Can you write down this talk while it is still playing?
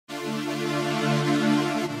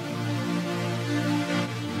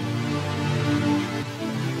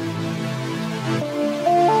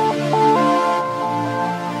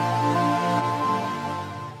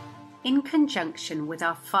conjunction with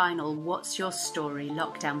our final What's Your Story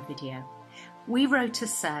lockdown video, we wrote a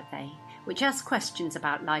survey which asked questions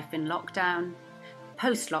about life in lockdown,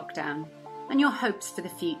 post-lockdown, and your hopes for the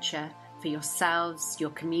future for yourselves,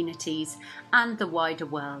 your communities, and the wider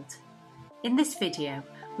world. In this video,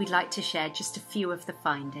 we'd like to share just a few of the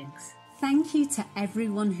findings. Thank you to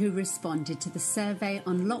everyone who responded to the survey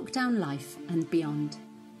on lockdown life and beyond.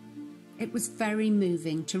 It was very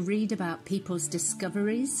moving to read about people's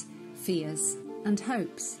discoveries, fears, and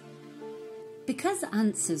hopes. Because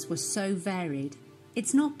answers were so varied,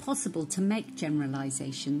 it's not possible to make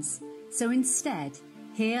generalisations, so instead,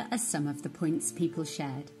 here are some of the points people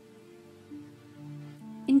shared.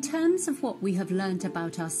 In terms of what we have learned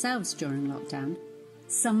about ourselves during lockdown,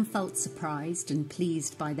 some felt surprised and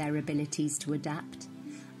pleased by their abilities to adapt,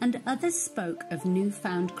 and others spoke of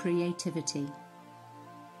newfound creativity.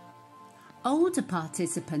 Older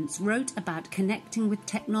participants wrote about connecting with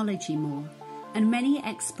technology more, and many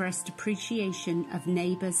expressed appreciation of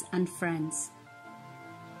neighbours and friends.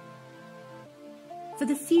 For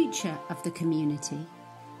the future of the community,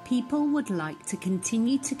 people would like to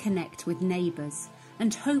continue to connect with neighbours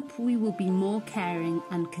and hope we will be more caring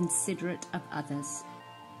and considerate of others.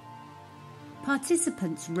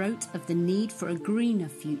 Participants wrote of the need for a greener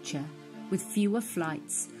future, with fewer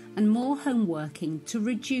flights and more home working to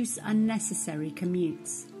reduce unnecessary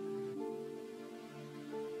commutes.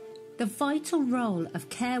 The vital role of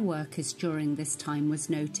care workers during this time was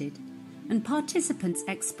noted, and participants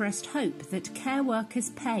expressed hope that care workers'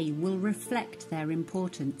 pay will reflect their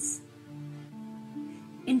importance.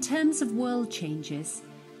 In terms of world changes,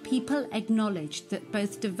 people acknowledged that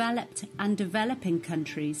both developed and developing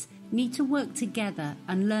countries need to work together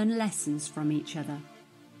and learn lessons from each other.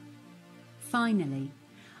 Finally,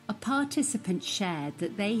 a participant shared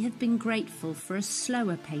that they have been grateful for a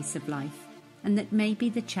slower pace of life and that maybe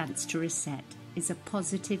the chance to reset is a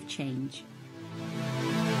positive change.